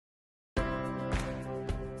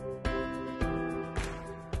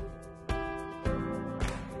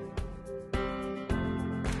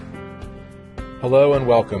Hello and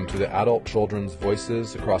welcome to the Adult Children's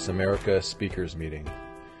Voices Across America Speakers Meeting.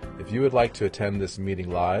 If you would like to attend this meeting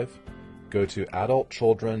live, go to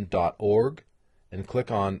adultchildren.org and click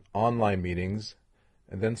on Online Meetings,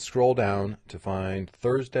 and then scroll down to find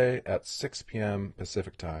Thursday at 6 p.m.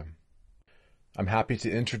 Pacific Time. I'm happy to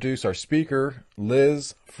introduce our speaker,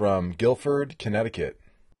 Liz from Guilford, Connecticut.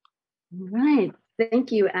 All right.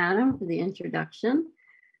 Thank you, Adam, for the introduction.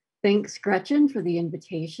 Thanks, Gretchen, for the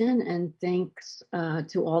invitation, and thanks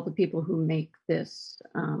to all the people who make this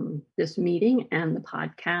meeting and the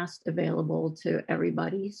podcast available to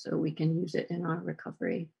everybody so we can use it in our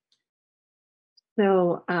recovery.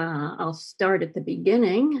 So I'll start at the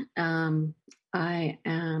beginning. I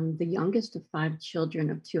am the youngest of 5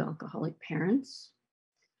 children of 2 alcoholic parents.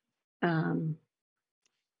 In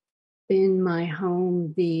my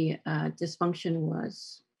home, the dysfunction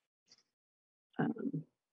was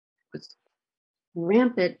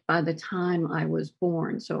rampant by the time I was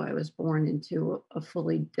born. So I was born into a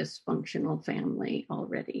fully dysfunctional family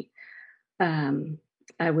already.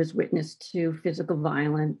 I was witness to physical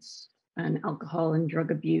violence and alcohol and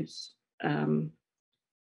drug abuse. The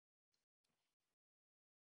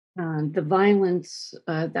violence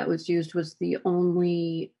that was used was the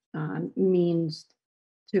only means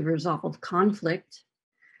to resolve conflict.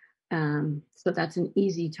 So that's an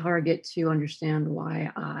easy target to understand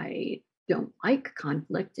why I don't like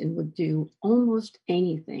conflict and would do almost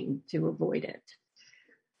anything to avoid it.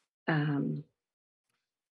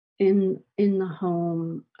 In the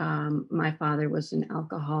home, my father was an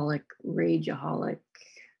alcoholic, rageaholic,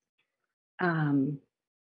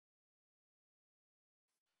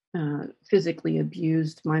 physically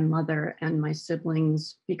abused my mother and my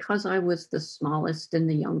siblings. Because I was the smallest and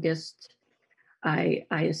the youngest, I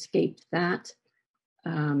escaped that.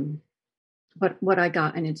 But what I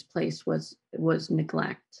got in its place was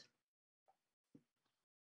neglect.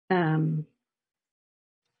 So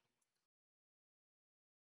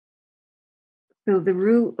the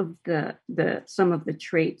root of some of the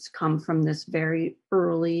traits come from this very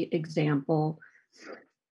early example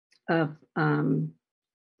of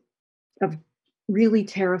really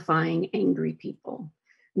terrifying, angry people.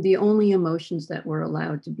 The only emotions that were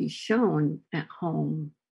allowed to be shown at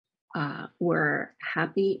home were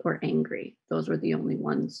happy or angry. Those were the only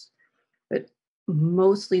ones, but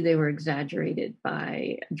mostly they were exaggerated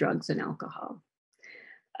by drugs and alcohol.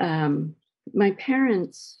 My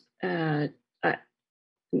parents, now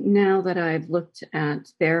that I've looked at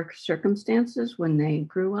their circumstances when they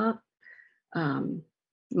grew up,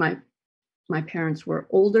 my parents were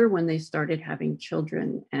older when they started having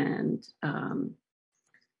children, and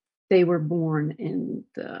they were born in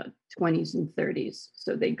the 20s and 30s.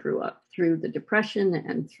 So they grew up through the Depression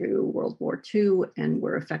and through World War II and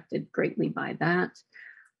were affected greatly by that.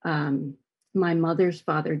 My mother's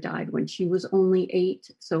father died when she was only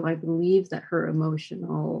 8. So I believe that her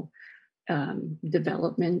emotional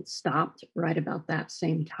development stopped right about that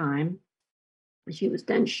same time. She was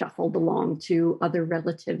then shuffled along to other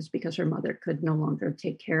relatives because her mother could no longer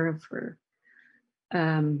take care of her.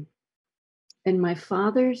 And my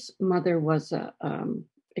father's mother was a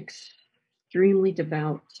extremely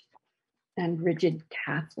devout and rigid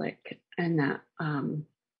Catholic, and that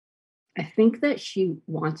I think that she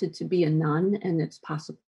wanted to be a nun, and it's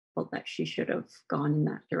possible that she should have gone in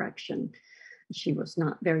that direction. She was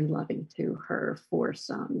not very loving to her 4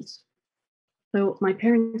 sons. So my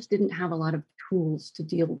parents didn't have a lot of tools to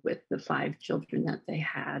deal with the 5 children that they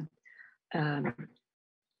had.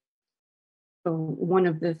 So one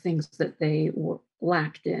of the things that they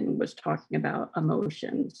lacked in was talking about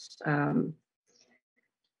emotions.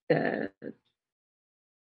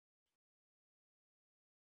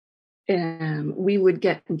 We would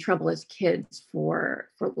get in trouble as kids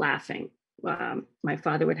for laughing. My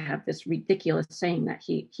father would have this ridiculous saying that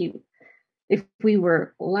he if we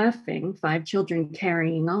were laughing, 5 children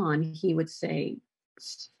carrying on, he would say,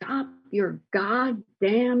 "Stop your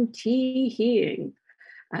goddamn tee-heeing,"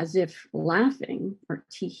 as if laughing or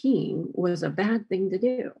tee-heeing was a bad thing to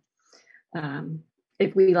do.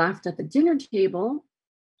 If we laughed at the dinner table,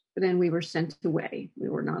 then we were sent away. We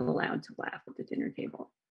were not allowed to laugh at the dinner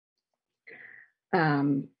table.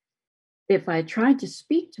 If I tried to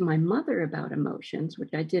speak to my mother about emotions,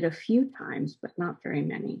 which I did a few times, but not very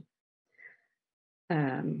many,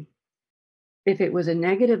 if it was a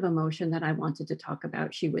negative emotion that I wanted to talk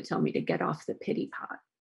about, she would tell me to get off the pity pot.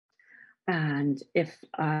 And if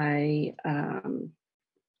I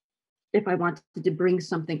wanted to bring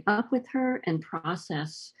something up with her and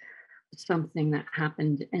process something that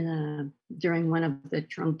happened during one of the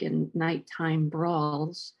drunken nighttime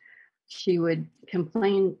brawls, she would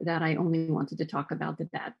complain that I only wanted to talk about the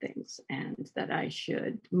bad things and that I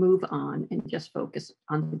should move on and just focus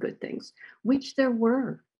on the good things, which there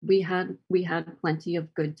were. We had plenty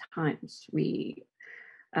of good times.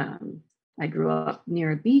 I grew up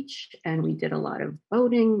near a beach and we did a lot of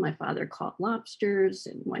boating. My father caught lobsters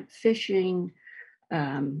and went fishing.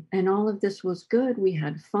 And all of this was good. We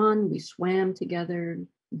had fun. We swam together,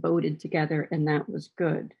 boated together, and that was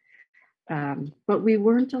good. But we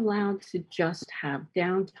weren't allowed to just have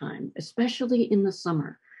downtime, especially in the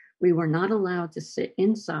summer. We were not allowed to sit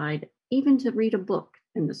inside, even to read a book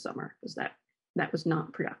in the summer, because that was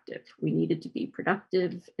not productive. We needed to be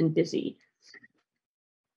productive and busy.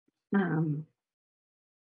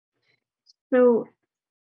 So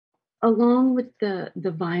along with the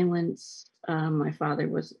violence, my father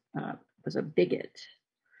was a bigot,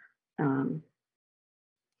 and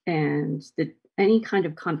any kind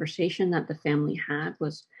of conversation that the family had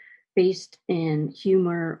was based in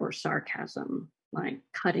humor or sarcasm, like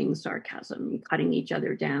cutting sarcasm, cutting each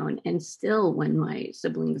other down. And still, when my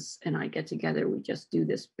siblings and I get together, we just do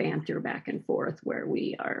this banter back and forth where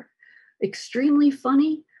we are extremely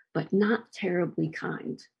funny, but not terribly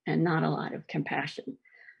kind and not a lot of compassion.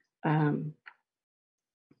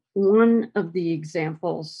 One of the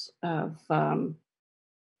examples of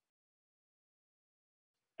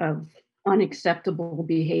unacceptable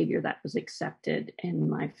behavior that was accepted in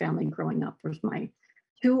my family growing up was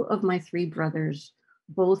two of my three brothers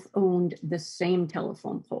both owned the same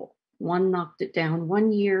telephone pole. One knocked it down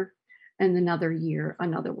one year, and another year,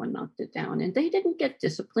 another one knocked it down. And they didn't get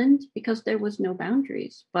disciplined because there was no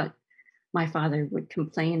boundaries. But my father would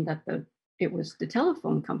complain that it was the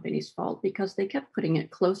telephone company's fault because they kept putting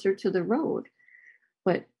it closer to the road.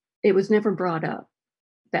 But it was never brought up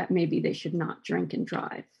that maybe they should not drink and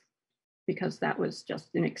drive, because that was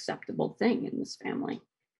just an acceptable thing in this family.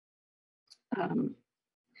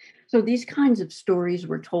 So these kinds of stories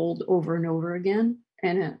were told over and over again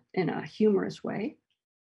in a humorous way.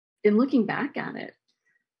 And looking back at it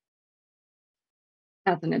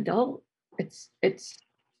as an adult, it's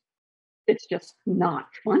just not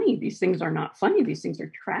funny. These things are not funny. These things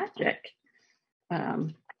are tragic.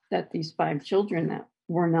 That these 5 children that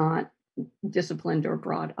were not disciplined or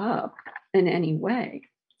brought up in any way.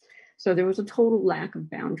 So there was a total lack of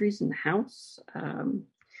boundaries in the house.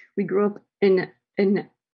 We grew up in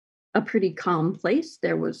a pretty calm place.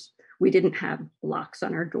 We didn't have locks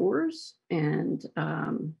on our doors, and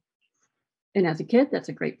as a kid, that's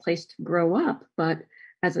a great place to grow up. But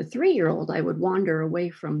as a 3-year-old, I would wander away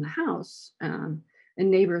from the house, and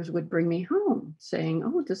neighbors would bring me home saying,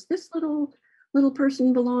 "Oh, does this little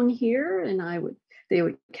person belong here?" And they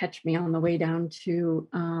would catch me on the way down to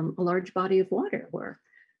a large body of water where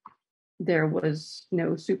there was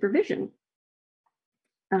no supervision.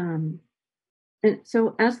 And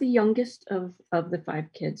so as the youngest of the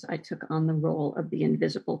 5 kids, I took on the role of the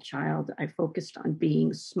invisible child. I focused on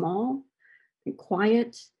being small and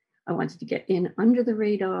quiet. I wanted to get in under the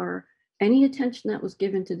radar. Any attention that was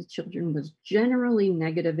given to the children was generally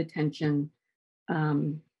negative attention.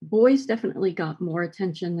 Boys definitely got more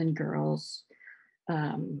attention than girls.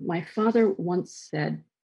 My father once said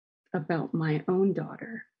about my own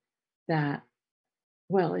daughter that,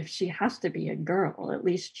 well, if she has to be a girl, at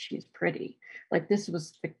least she's pretty. Like, this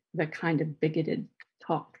was the kind of bigoted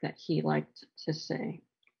talk that he liked to say.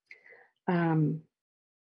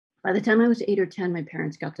 By the time I was 8 or 10, my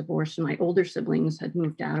parents got divorced and my older siblings had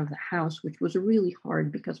moved out of the house, which was really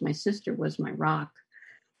hard because my sister was my rock.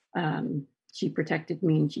 She protected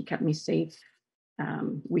me and she kept me safe.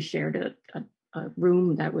 We shared a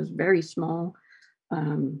room that was very small,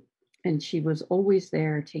 and she was always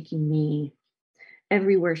there taking me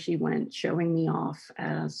everywhere she went, showing me off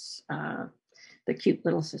as the cute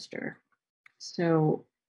little sister. So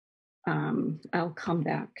I'll come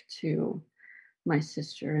back to my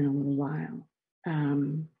sister in a little while.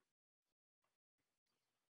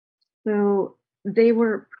 So they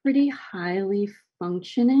were pretty highly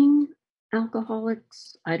functioning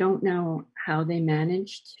alcoholics. I don't know how they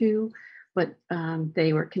managed to, but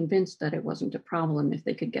they were convinced that it wasn't a problem if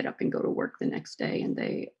they could get up and go to work the next day, and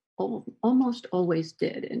they almost always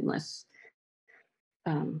did, unless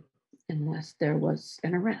there was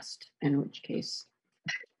an arrest, in which case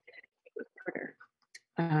it was murder.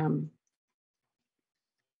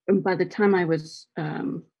 And by the time I was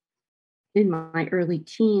in my early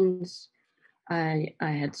teens, I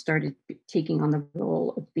had started taking on the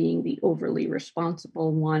role of being the overly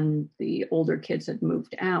responsible one. The older kids had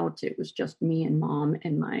moved out. It was just me and mom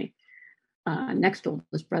and my next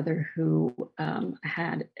oldest brother, who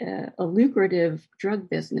had a lucrative drug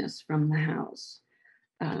business from the house.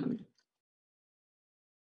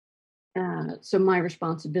 So my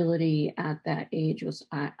responsibility at that age was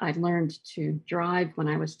I learned to drive when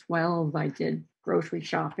I was 12. I did grocery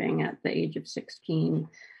shopping at the age of 16,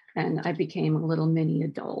 and I became a little mini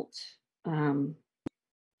adult. Um,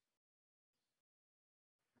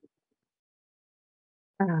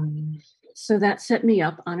 um, so that set me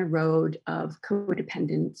up on a road of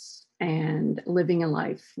codependence and living a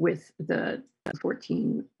life with the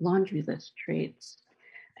 14 laundry list traits.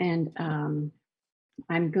 And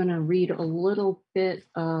I'm going to read a little bit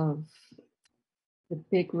of the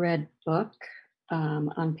Big Red Book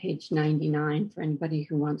on page 99 for anybody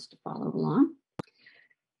who wants to follow along.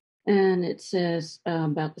 And it says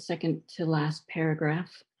about the second to last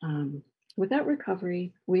paragraph, without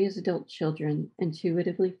recovery, we as adult children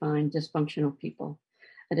intuitively find dysfunctional people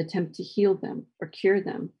and attempt to heal them or cure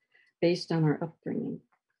them based on our upbringing.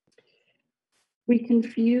 We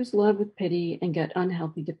confuse love with pity and get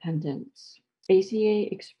unhealthy dependence.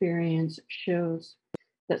 ACA experience shows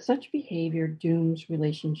that such behavior dooms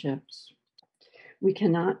relationships. We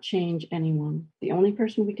cannot change anyone. The only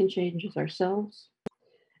person we can change is ourselves,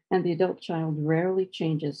 and the adult child rarely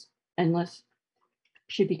changes unless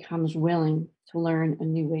she becomes willing to learn a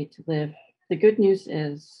new way to live. The good news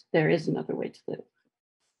is there is another way to live.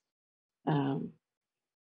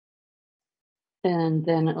 And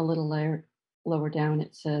then a little lower down,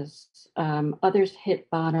 it says, others hit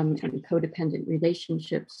bottom in codependent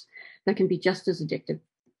relationships that can be just as addictive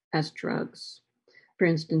as drugs. For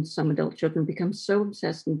instance, some adult children become so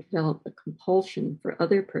obsessed and develop a compulsion for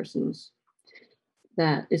other persons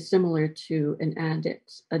that is similar to an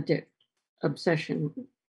addict's obsession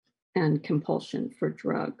and compulsion for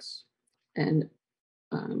drugs. And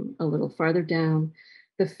a little farther down,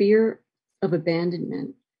 the fear of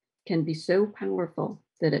abandonment can be so powerful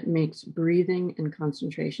that it makes breathing and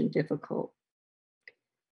concentration difficult.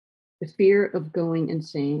 The fear of going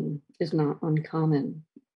insane is not uncommon.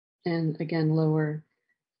 And again, lower,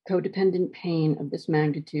 codependent pain of this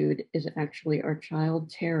magnitude is actually our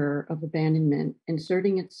child terror of abandonment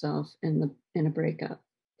inserting itself in a breakup.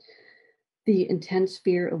 The intense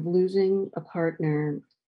fear of losing a partner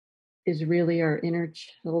is really our inner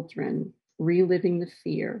children reliving the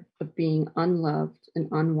fear of being unloved and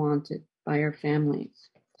unwanted by our families.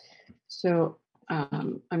 So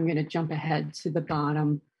I'm going to jump ahead to the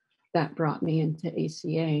bottom that brought me into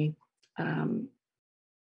ACA.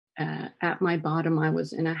 At my bottom, I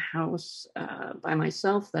was in a house by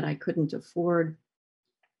myself that I couldn't afford.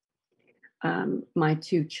 My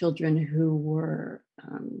two children, who were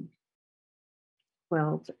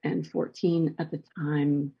 12 and 14 at the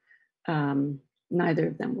time, neither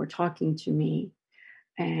of them were talking to me.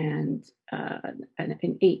 And an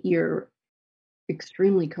 8-year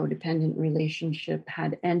extremely codependent relationship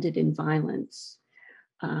had ended in violence.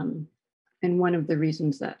 And one of the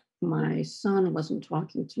reasons that my son wasn't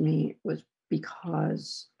talking to me was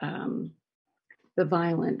because the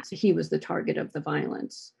violence, he was the target of the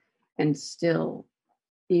violence. And still,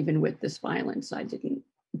 even with this violence, I didn't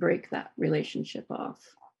break that relationship off.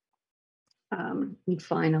 And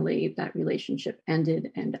finally, that relationship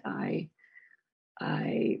ended, and I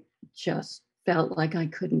just felt like I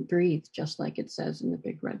couldn't breathe, just like it says in the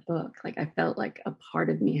Big Red Book. Like I felt like a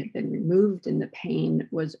part of me had been removed, and the pain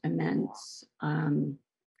was immense.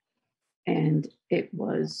 And it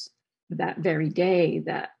was that very day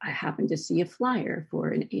that I happened to see a flyer for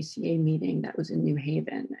an ACA meeting that was in New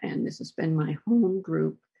Haven. And this has been my home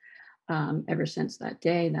group ever since that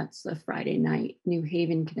day. That's the Friday night, New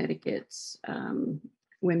Haven, Connecticut's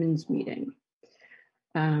women's meeting.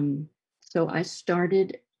 So I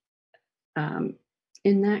started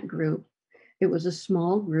in that group. It was a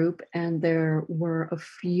small group, and there were a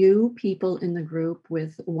few people in the group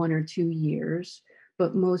with 1 or 2 years,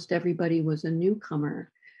 but most everybody was a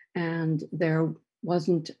newcomer, and there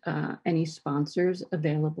wasn't any sponsors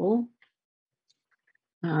available,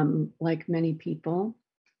 like many people.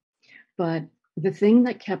 But the thing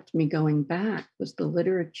that kept me going back was the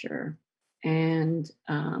literature. And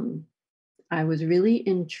I was really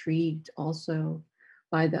intrigued also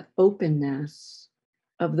by the openness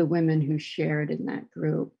of the women who shared in that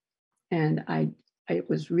group. And it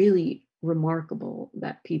was really remarkable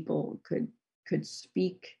that people could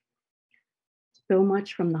speak so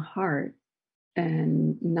much from the heart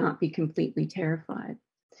and not be completely terrified.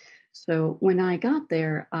 So when I got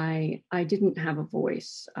there, I didn't have a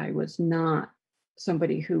voice. I was not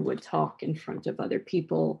somebody who would talk in front of other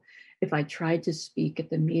people. If I tried to speak at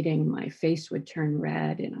the meeting, my face would turn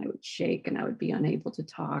red and I would shake and I would be unable to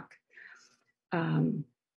talk. I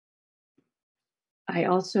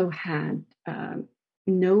also had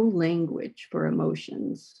no language for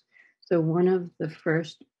emotions. So one of the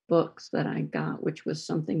first books that I got, which was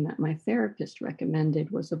something that my therapist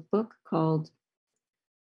recommended, was a book called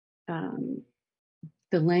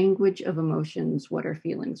The Language of Emotions, What Our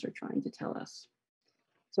Feelings Are Trying to Tell Us.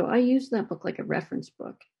 So I used that book like a reference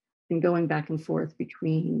book and going back and forth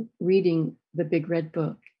between reading the Big Red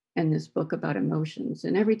Book and this book about emotions.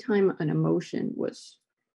 And every time an emotion was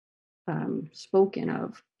spoken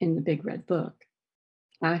of in the Big Red Book,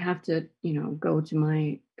 I would have to, go to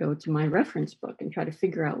my reference book and try to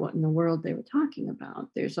figure out what in the world they were talking about.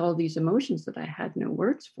 There's all these emotions that I had no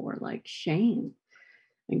words for, like shame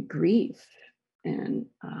and grief. And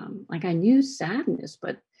like I knew sadness,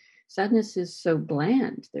 but sadness is so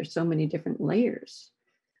bland. There's so many different layers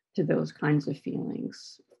to those kinds of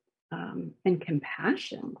feelings. And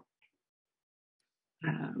compassion.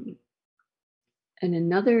 And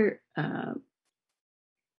another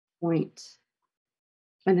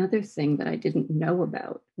another thing that I didn't know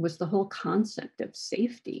about was the whole concept of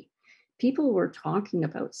safety. People were talking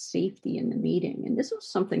about safety in the meeting, and this was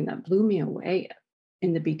something that blew me away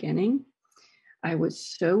in the beginning. I was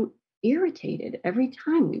so irritated every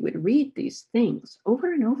time we would read these things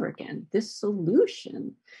over and over again, this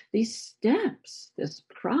solution, these steps, this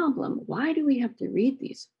problem. Why do we have to read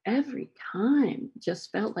these every time? It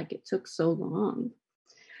just felt like it took so long.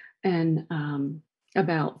 And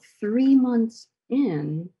about 3 months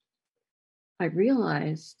in, I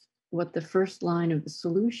realized what the first line of the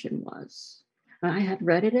solution was. I had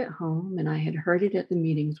read it at home and I had heard it at the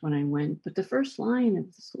meetings when I went, but the first line of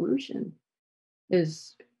the solution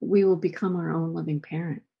is we will become our own loving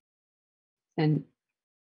parent. And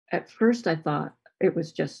at first I thought it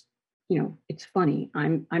was just, it's funny.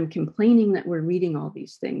 I'm complaining that we're reading all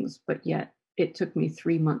these things, but yet it took me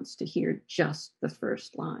 3 months to hear just the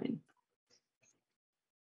first line.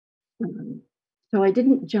 So I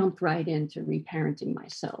didn't jump right into reparenting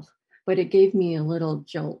myself, but it gave me a little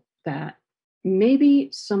jolt that maybe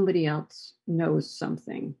somebody else knows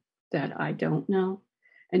something that I don't know.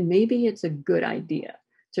 And maybe it's a good idea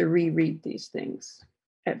to reread these things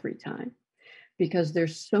every time, because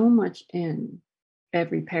there's so much in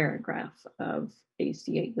every paragraph of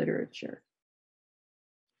ACA literature.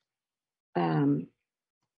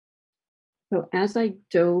 So as I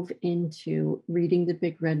dove into reading the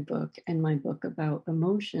Big Red Book and my book about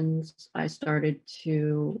emotions, I started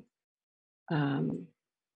to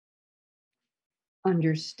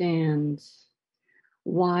understand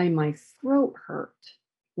why my throat hurt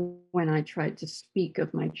when I tried to speak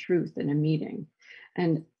of my truth in a meeting.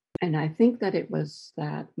 And I think that it was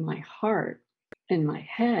that my heart and my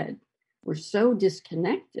head were so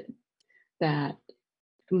disconnected that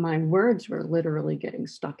my words were literally getting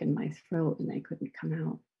stuck in my throat and they couldn't come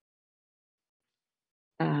out.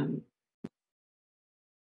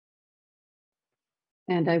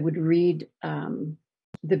 And I would read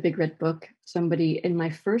the Big Red Book. Somebody in my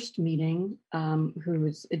first meeting, who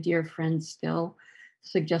is a dear friend still,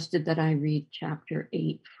 suggested that I read chapter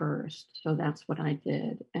 8 first. So that's what I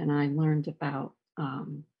did. And I learned about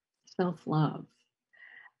self-love.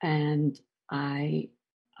 And I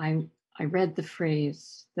read the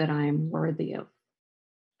phrase that I am worthy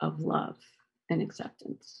of love and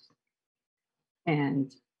acceptance.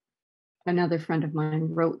 And another friend of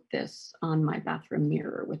mine wrote this on my bathroom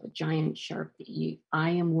mirror with a giant Sharpie: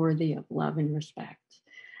 I am worthy of love and respect.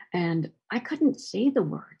 And I couldn't say the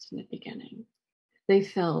words in the beginning. They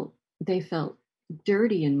felt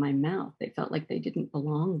dirty in my mouth. They felt like they didn't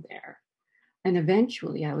belong there. And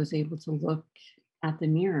eventually I was able to look at the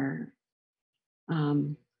mirror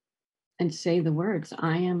and say the words,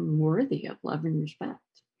 I am worthy of love and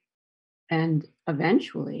respect. And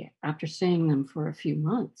eventually, after saying them for a few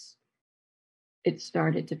months, it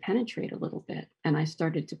started to penetrate a little bit and I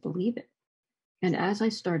started to believe it. And as I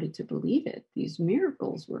started to believe it, these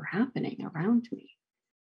miracles were happening around me.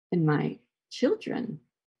 And my children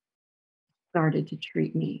started to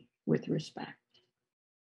treat me with respect.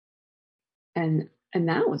 And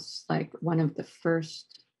that was like one of the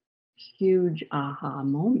first huge aha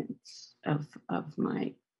moments of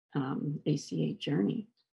my ACA journey.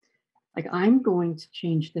 Like, I'm going to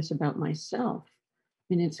change this about myself,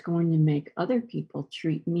 and it's going to make other people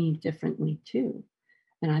treat me differently too.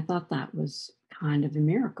 And I thought that was kind of a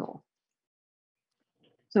miracle.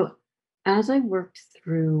 So as I worked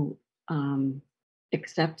through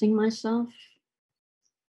accepting myself,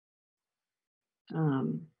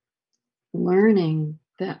 learning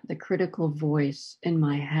that the critical voice in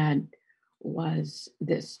my head was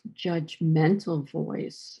this judgmental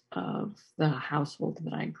voice of the household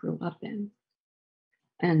that I grew up in.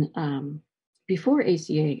 And before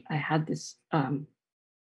ACA, I had this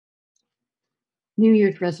New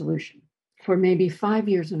Year's resolution. for maybe 5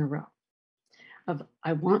 years in a row of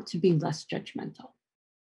I want to be less judgmental,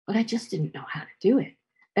 but I just didn't know how to do it.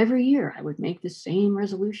 Every year I would make the same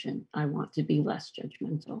resolution. I want to be less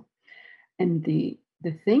judgmental. And the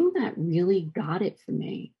thing that really got it for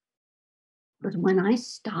me was when I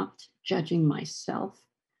stopped judging myself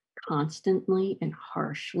constantly and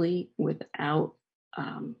harshly without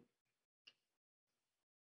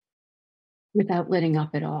letting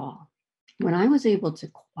up at all. When I was able to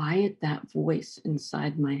quiet that voice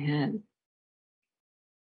inside my head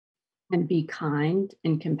and be kind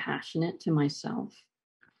and compassionate to myself,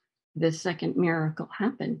 the second miracle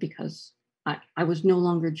happened because I was no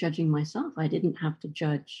longer judging myself. I didn't have to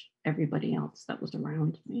judge everybody else that was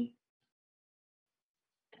around me.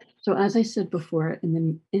 So as I said before,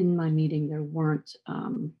 in my meeting, there weren't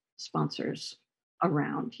sponsors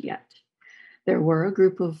around yet. There were a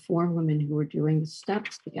group of 4 women who were doing the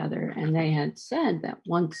steps together, and they had said that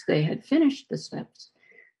once they had finished the steps,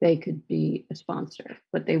 they could be a sponsor,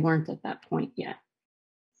 but they weren't at that point yet.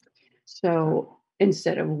 So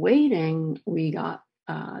instead of waiting, we got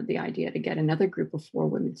the idea to get another group of 4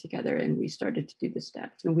 women together, and we started to do the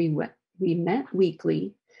steps. And we met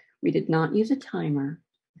weekly. We did not use a timer.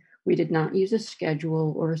 We did not use a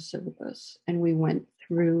schedule or a syllabus, and we went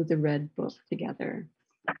through the Red Book together.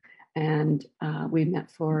 And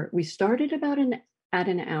we started at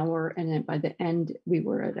an hour, and then by the end, we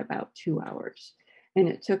were at about 2 hours. And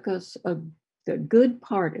it took us the good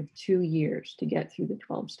part of 2 years to get through the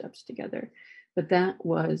 12 steps together. But that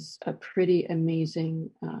was a pretty amazing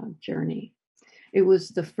journey. It was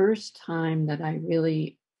the first time that I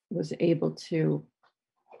really was able to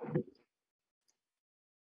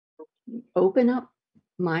open up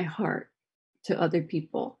my heart to other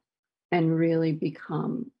people and really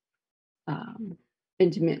become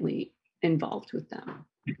intimately involved with them.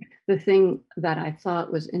 The thing that I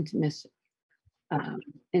thought was intimacy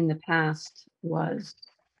in the past was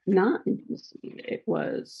not intimacy, it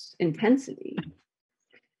was intensity.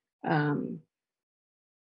 But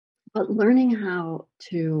learning how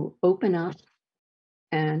to open up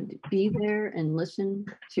and be there and listen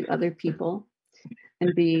to other people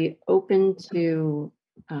and be open to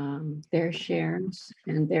their shares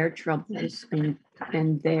and their troubles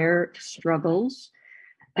and their struggles,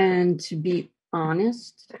 and to be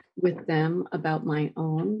honest with them about my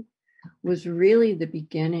own was really the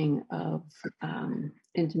beginning of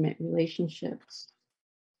intimate relationships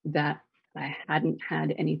that I hadn't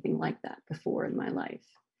had anything like that before in my life.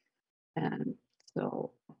 And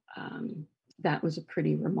so that was a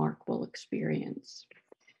pretty remarkable experience.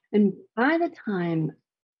 And by the time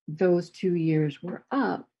those 2 years were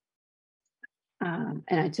up,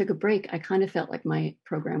 and I took a break, I kind of felt like my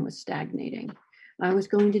program was stagnating. I was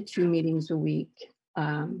going to 2 meetings a week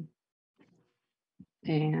and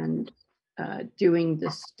doing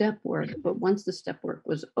the step work. But once the step work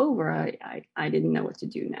was over, I didn't know what to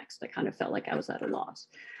do next. I kind of felt like I was at a loss.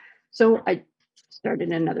 So I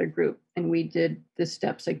started another group and we did the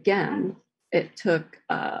steps again. It took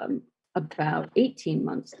about 18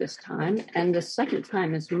 months this time. And the second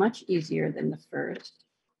time is much easier than the first.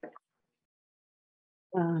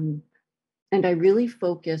 And I really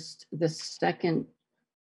focused the second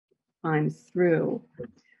time through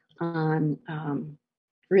on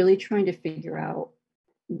really trying to figure out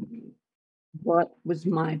what was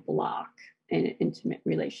my block in an intimate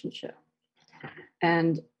relationship.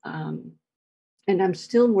 And I'm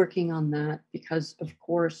still working on that because, of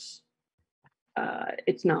course,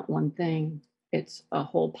 it's not one thing, it's a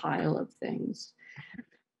whole pile of things.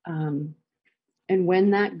 And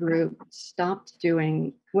when that group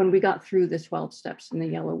when we got through the 12 steps in the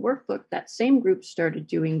yellow workbook, that same group started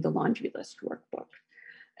doing the laundry list workbook.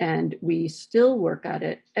 And we still work at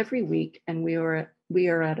it every week. And we are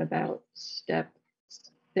at about step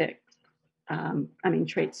 6.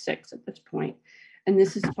 Trait 6 at this point. And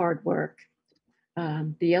this is hard work.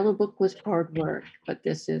 The yellow book was hard work, but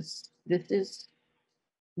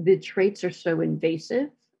the traits are so invasive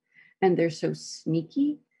and they're so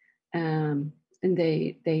sneaky. And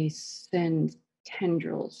they send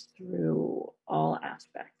tendrils through all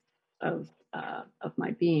aspects of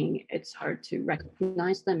my being. It's hard to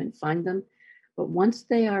recognize them and find them. But once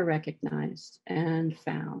they are recognized and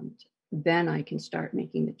found, then I can start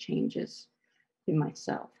making the changes in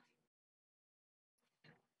myself.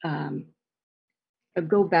 I'll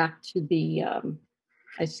go back to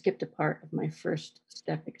I skipped a part of my first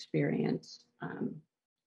step experience.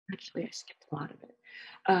 Actually, I skipped a lot of it.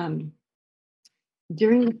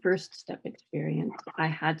 During the first step experience, I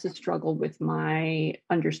had to struggle with my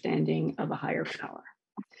understanding of a higher power.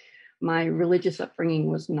 my religious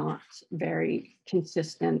upbringing was not very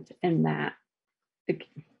consistent, in that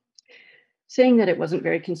saying that it wasn't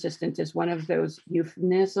very consistent is one of those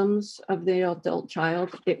euphemisms of the adult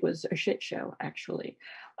child. It was a shit show, actually.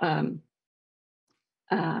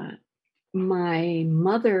 My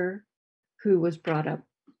mother, who was brought up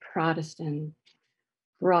Protestant,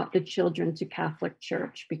 brought the children to Catholic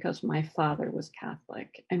church because my father was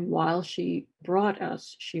Catholic. And while she brought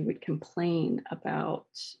us, she would complain about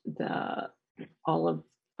all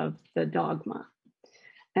of the dogma,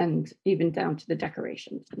 and even down to the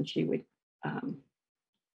decorations. And she would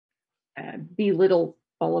belittle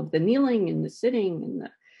all of the kneeling and the sitting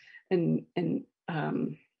and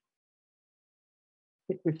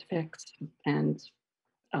crucifix and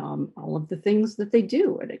all of the things that they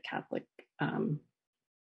do at a Catholic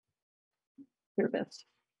service.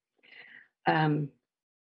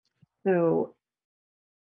 So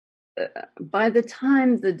by the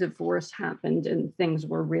time the divorce happened and things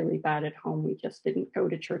were really bad at home, we just didn't go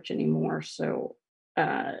to church anymore. So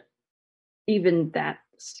even that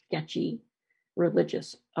sketchy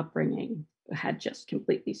religious upbringing had just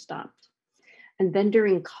completely stopped. And then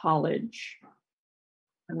during college,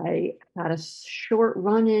 I had a short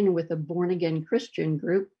run-in with a born-again Christian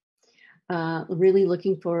group, really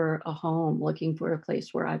looking for a home, looking for a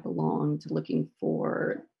place where I belonged, looking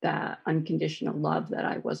for that unconditional love that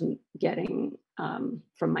I wasn't getting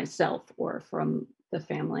from myself or from the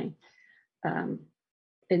family. And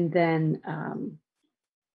then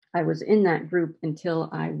I was in that group until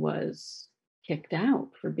I was kicked out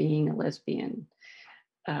for being a lesbian.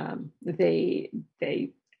 They,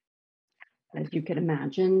 as you can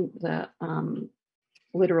imagine, the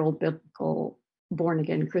literal biblical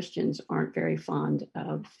born-again Christians aren't very fond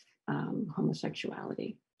of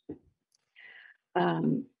homosexuality.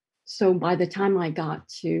 So by the time I got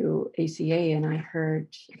to ACA and I heard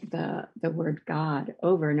the word God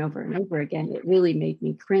over and over and over again, it really made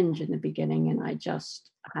me cringe in the beginning, and I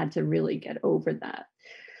just had to really get over that.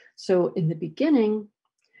 So in the beginning,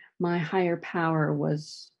 my higher power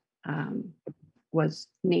was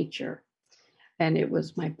nature, and it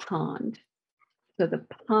was my pond. So the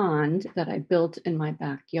pond that I built in my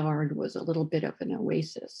backyard was a little bit of an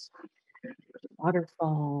oasis.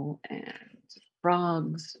 Waterfall and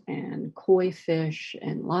frogs and koi fish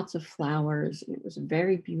and lots of flowers. And it was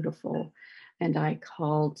very beautiful. And I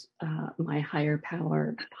called my higher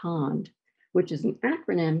power POND, which is an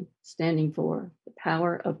acronym standing for the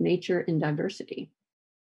power of nature in diversity.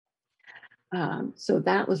 So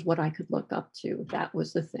that was what I could look up to. That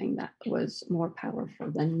was the thing that was more powerful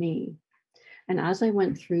than me. And as I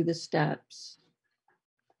went through the steps,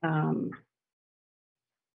 I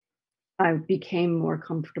became more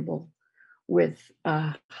comfortable with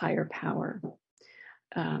a higher power.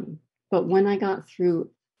 But when I got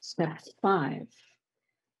through step 5,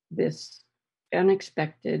 this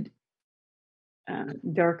unexpected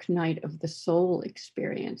dark night of the soul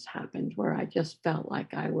experience happened, where I just felt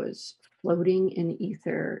like I was floating in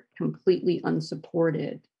ether, completely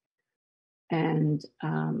unsupported. And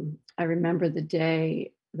I remember the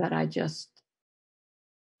day that I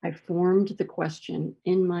formed the question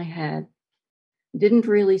in my head, didn't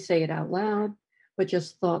really say it out loud, but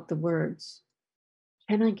just thought the words,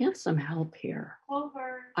 can I get some help here?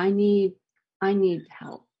 Over. I need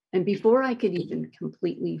help. And before I could even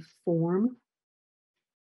completely form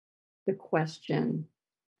the question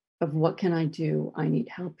of what can I do, I need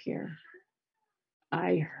help here,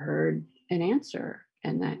 I heard an answer,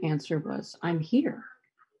 and that answer was, I'm here.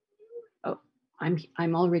 Oh,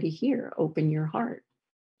 I'm already here. Open your heart.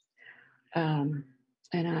 And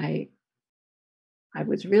I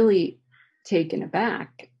was really taken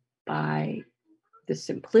aback by the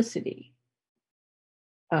simplicity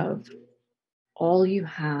of all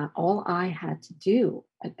I had to do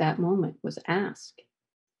at that moment was ask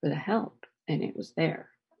for the help, and it was there.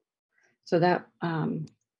 So that from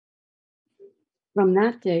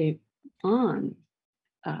that day on,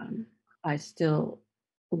 I still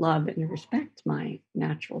love and respect my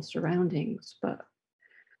natural surroundings, but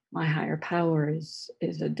my higher power is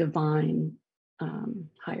a divine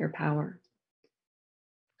higher power.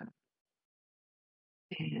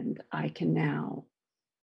 And I can now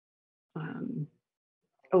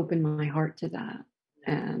open my heart to that.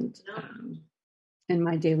 And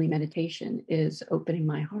my daily meditation is opening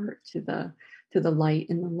my heart to the light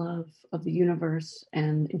and the love of the universe,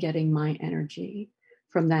 and getting my energy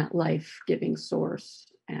from that life-giving source.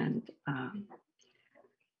 And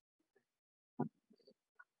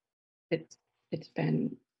it's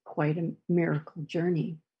been quite a miracle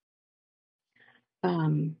journey.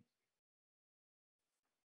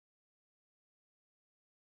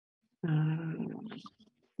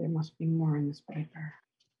 There must be more in this paper.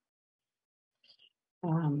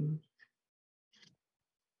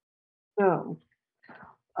 So,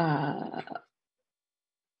 one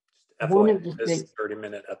FYI, of the this things.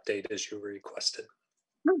 30-minute update as you requested.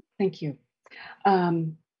 Oh, thank you.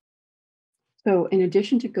 So, in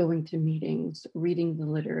addition to going to meetings, reading the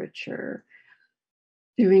literature,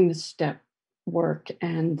 doing the step work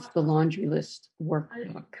and the laundry list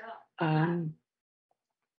workbook,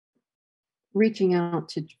 reaching out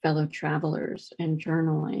to fellow travelers and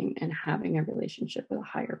journaling and having a relationship with a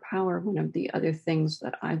higher power, one of the other things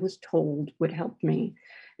that I was told would help me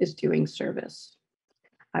is doing service.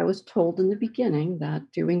 I was told in the beginning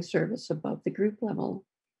that doing service above the group level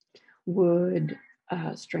would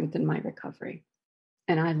strengthen my recovery.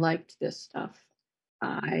 And I liked this stuff.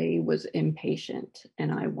 I was impatient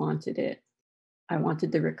and I wanted it. I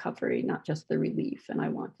wanted the recovery, not just the relief, and I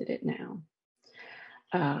wanted it now.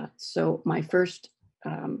 So my first,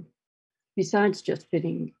 besides just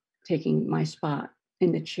taking my spot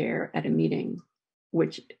in the chair at a meeting,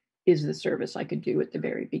 which is the service I could do at the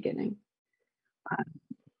very beginning,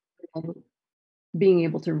 being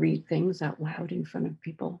able to read things out loud in front of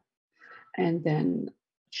people, and then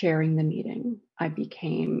chairing the meeting, I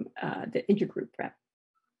became the intergroup rep,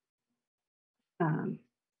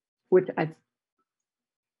 which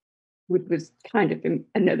was kind of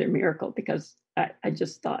another miracle because I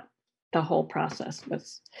just thought the whole process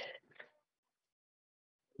was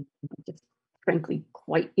just frankly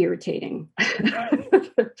quite irritating.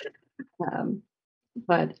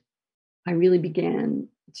 But I really began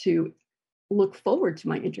to look forward to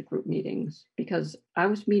my intergroup meetings because I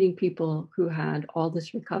was meeting people who had all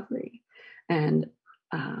this recovery, and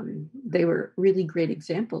they were really great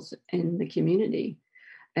examples in the community.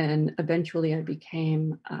 And eventually I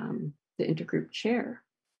became the intergroup chair.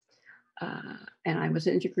 And I was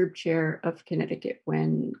intergroup chair of Connecticut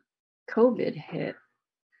when COVID hit,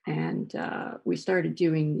 and we started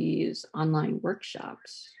doing these online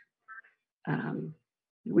workshops.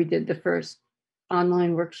 We did the first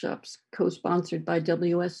online workshops co-sponsored by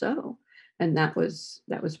WSO, and that was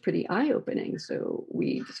pretty eye-opening. So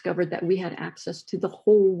we discovered that we had access to the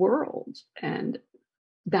whole world, and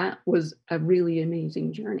that was a really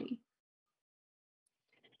amazing journey.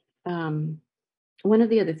 One of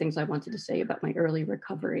the other things I wanted to say about my early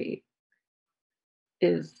recovery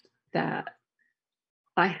is that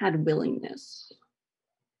I had willingness.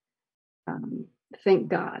 Thank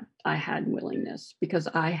God I had willingness, because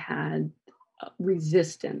I had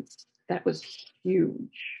resistance that was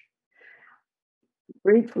huge.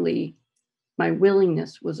 Gratefully, my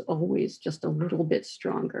willingness was always just a little bit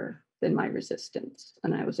stronger than my resistance,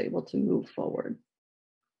 and I was able to move forward.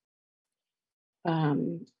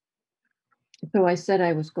 So I said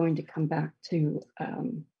I was going to come back to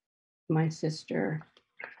my sister,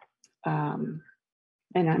 and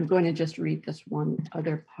I'm going to just read this one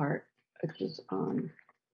other part, which is on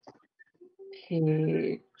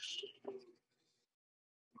page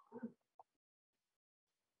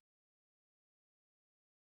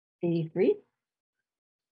 83.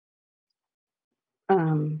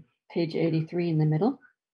 Page 83 in the middle.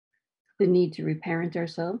 The need to reparent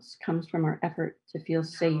ourselves comes from our effort to feel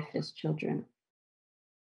safe as children.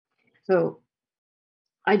 So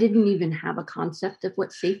I didn't even have a concept of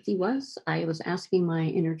what safety was. I was asking my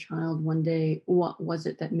inner child one day, what was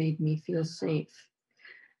it that made me feel safe?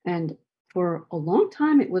 And for a long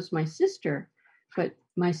time, it was my sister, but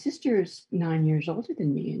my sister's 9 years older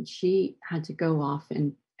than me, and she had to go off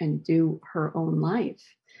and do her own life.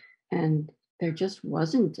 And there just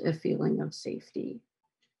wasn't a feeling of safety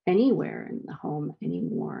anywhere in the home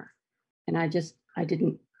anymore. And I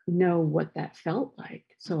didn't know what that felt like.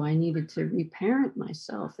 So I needed to reparent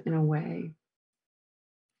myself in a way.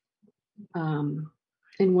 And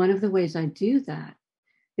one of the ways I do that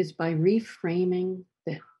is by reframing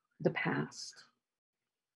the past.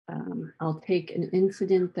 I'll take an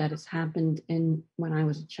incident that has happened when I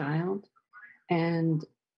was a child, and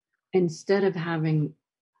instead of having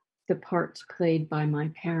the parts played by my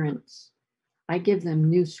parents, I give them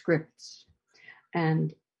new scripts,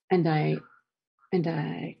 and I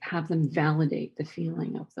have them validate the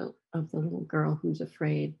feeling of the little girl who's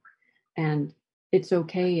afraid. And it's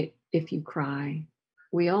okay if you cry.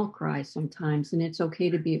 We all cry sometimes, and it's okay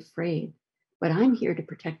to be afraid. But I'm here to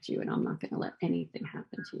protect you, and I'm not going to let anything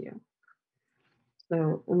happen to you.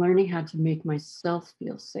 So learning how to make myself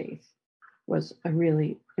feel safe was a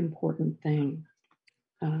really important thing.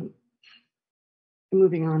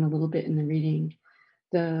 Moving on a little bit in the reading,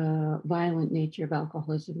 the violent nature of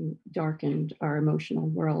alcoholism darkened our emotional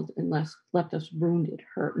world and left us wounded,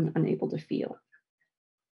 hurt, and unable to feel.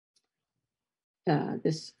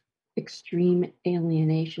 this extreme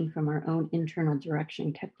alienation from our own internal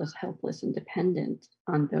direction kept us helpless and dependent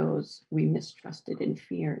on those we mistrusted and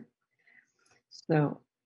feared. So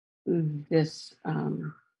this, I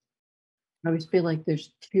always feel like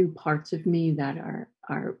there's two parts of me that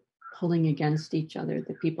are pulling against each other.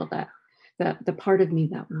 The people that the part of me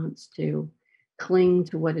that wants to cling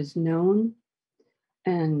to what is known,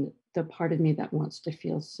 and the part of me that wants to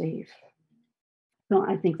feel safe. So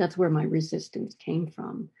I think that's where my resistance came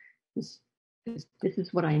from. This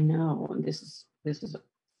is what I know, and this is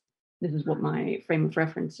what my frame of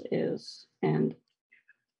reference is, and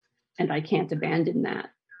I can't abandon that.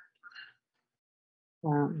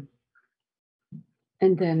 And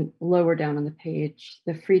then lower down on the page,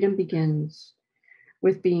 the freedom begins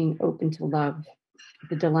with being open to love.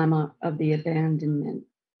 The dilemma of the abandonment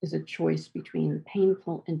is a choice between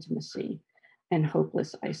painful intimacy and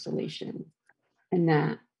hopeless isolation. And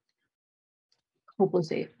that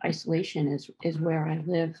hopeless isolation is where I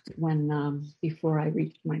lived when, before I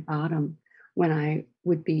reached my bottom, when I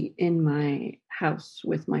would be in my house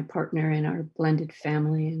with my partner and our blended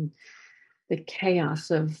family and the chaos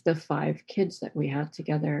of the 5 kids that we had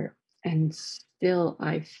together. And still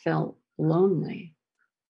I felt lonely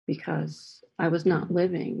because I was not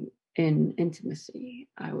living in intimacy.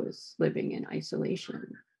 I was living in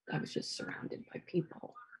isolation. I was just surrounded by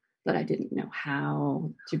people that I didn't know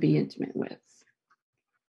how to be intimate with.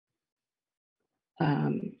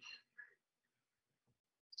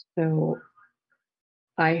 So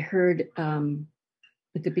I heard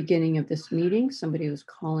at the beginning of this meeting, somebody was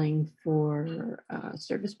calling for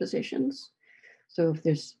service positions. So if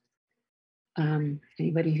there's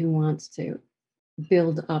anybody who wants to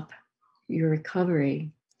build up your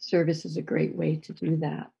recovery, service is a great way to do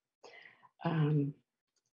that.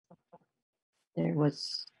 There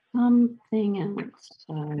was something else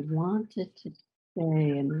I wanted to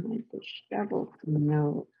say in my disheveled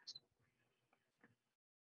note.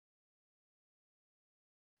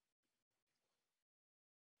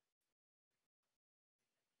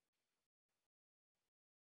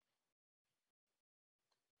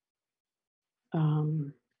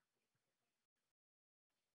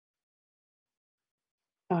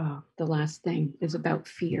 The last thing is about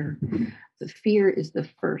fear. The fear is the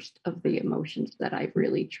first of the emotions that I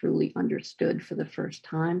really truly understood for the first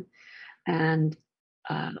time. And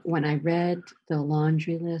when I read the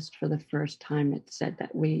laundry list for the first time, it said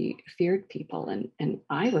that we feared people, and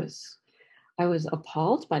I was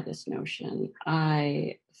appalled by this notion.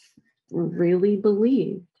 I really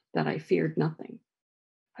believed that I feared nothing.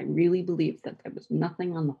 I really believed that there was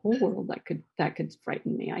nothing on the whole world that could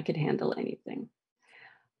frighten me. I could handle anything.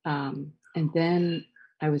 And then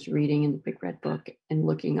I was reading in the Big Red Book and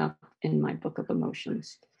looking up in my book of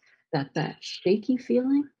emotions that shaky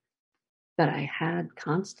feeling that I had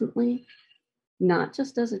constantly, not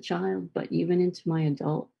just as a child, but even into my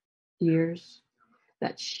adult years,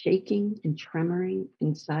 that shaking and tremoring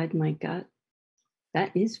inside my gut,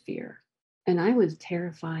 that is fear. And I was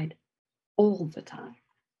terrified all the time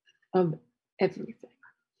of everything.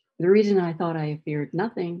 The reason I thought I feared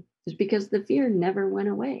nothing is because the fear never went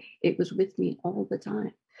away. It was with me all the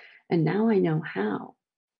time. And now I know how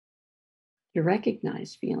to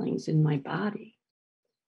recognize feelings in my body.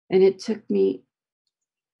 And it took me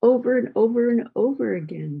over and over and over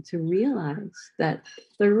again to realize that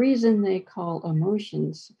the reason they call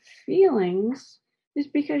emotions feelings is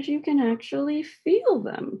because you can actually feel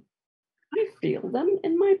them. I feel them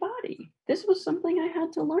in my body. This was something I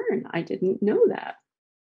had to learn. I didn't know that.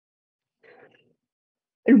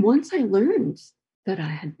 And once I learned that I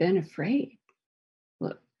had been afraid,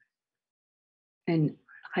 and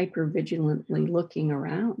hypervigilantly looking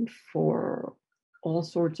around for all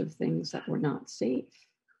sorts of things that were not safe,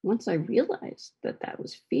 once I realized that that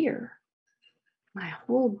was fear, my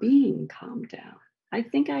whole being calmed down. I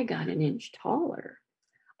think I got an inch taller.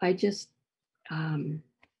 I just,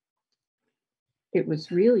 it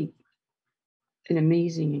was really an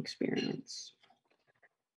amazing experience.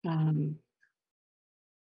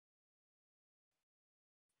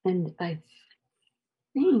 And I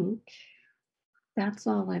think that's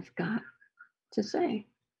all I've got to say.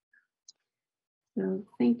 So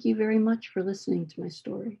thank you very much for listening to my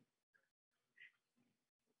story.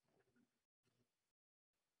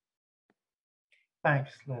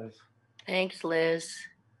 Thanks, Liz. Thanks, Liz.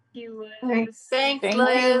 Thank you, Liz. Thanks, Thank Liz.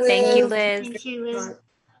 you, Thank you, Liz. Liz. Thank you, Liz.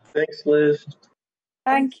 Thanks, Liz.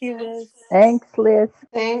 Thank you, Liz. Thanks, Liz.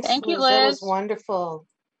 Thanks, Thank you, Liz. That was Liz. wonderful.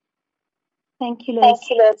 Thank you, Liz.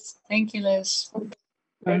 Thank you, Liz.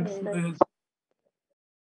 Thanks, Liz.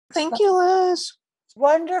 Thank you, Liz.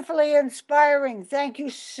 Wonderfully inspiring. Thank you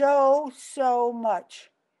so, so much.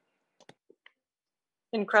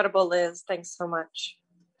 Incredible, Liz. Thanks so much.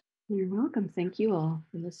 You're welcome. Thank you all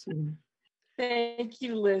for listening. Thank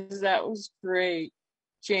you, Liz. That was great.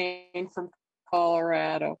 Jane from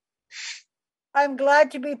Colorado. I'm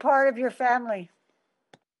glad to be part of your family.